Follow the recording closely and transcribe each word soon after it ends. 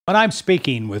When I'm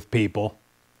speaking with people,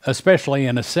 especially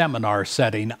in a seminar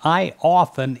setting, I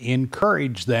often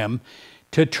encourage them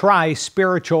to try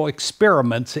spiritual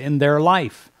experiments in their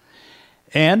life.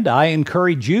 And I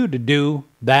encourage you to do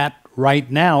that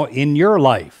right now in your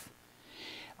life.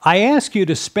 I ask you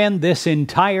to spend this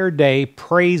entire day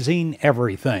praising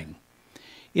everything.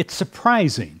 It's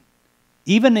surprising,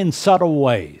 even in subtle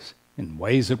ways, in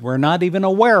ways that we're not even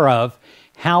aware of,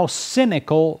 how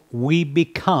cynical we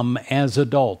become as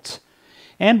adults.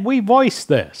 And we voice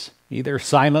this, either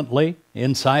silently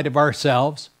inside of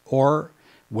ourselves or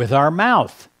with our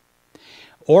mouth,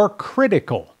 or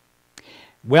critical.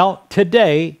 Well,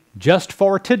 today, just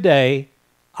for today,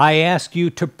 I ask you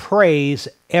to praise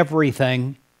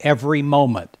everything, every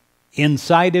moment,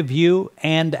 inside of you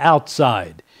and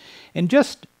outside. And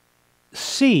just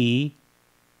see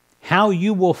how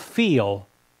you will feel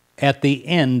at the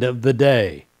end of the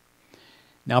day.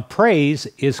 Now, praise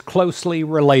is closely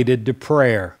related to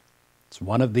prayer. It's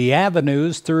one of the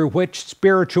avenues through which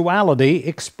spirituality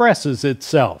expresses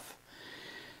itself.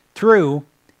 Through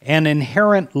an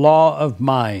inherent law of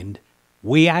mind,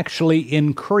 we actually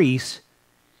increase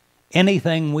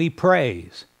anything we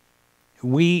praise.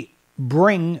 We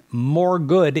bring more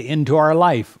good into our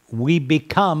life. We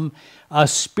become a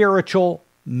spiritual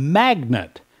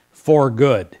magnet for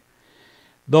good.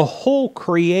 The whole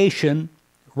creation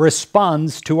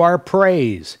responds to our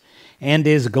praise and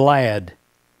is glad.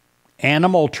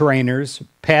 Animal trainers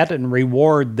pet and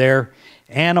reward their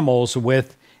animals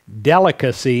with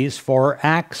delicacies for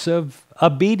acts of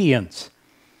obedience.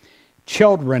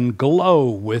 Children glow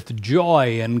with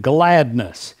joy and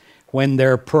gladness when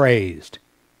they're praised.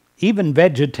 Even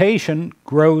vegetation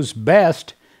grows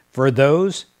best for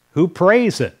those who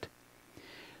praise it.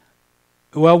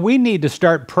 Well, we need to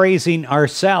start praising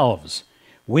ourselves.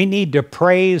 We need to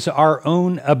praise our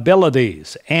own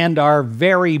abilities and our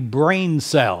very brain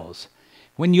cells.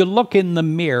 When you look in the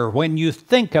mirror, when you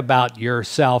think about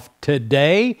yourself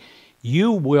today,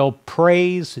 you will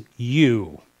praise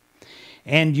you.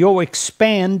 And you'll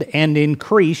expand and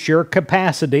increase your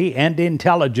capacity and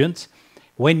intelligence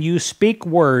when you speak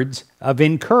words of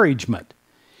encouragement.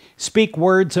 Speak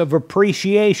words of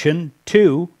appreciation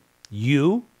to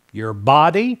you, your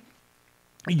body,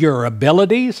 your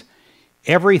abilities,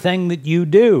 everything that you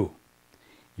do.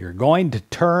 You're going to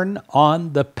turn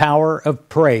on the power of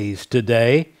praise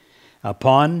today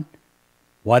upon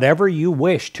whatever you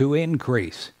wish to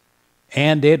increase,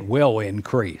 and it will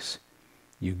increase.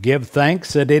 You give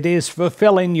thanks that it is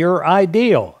fulfilling your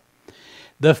ideal.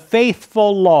 The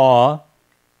faithful law,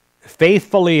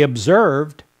 faithfully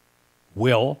observed,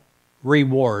 will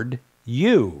reward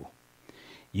you.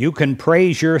 You can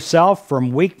praise yourself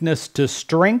from weakness to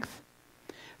strength,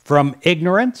 from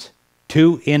ignorance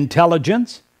to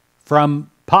intelligence, from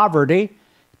poverty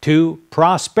to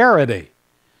prosperity,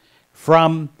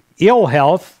 from ill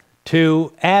health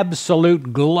to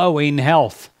absolute glowing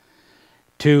health,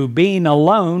 to being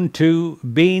alone to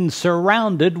being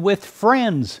surrounded with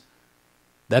friends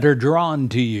that are drawn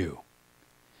to you.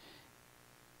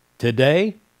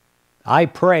 Today, I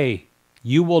pray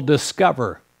you will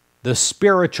discover the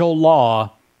spiritual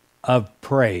law of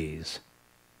praise.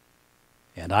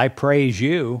 And I praise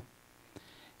you,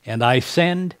 and I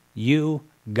send you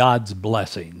God's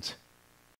blessings.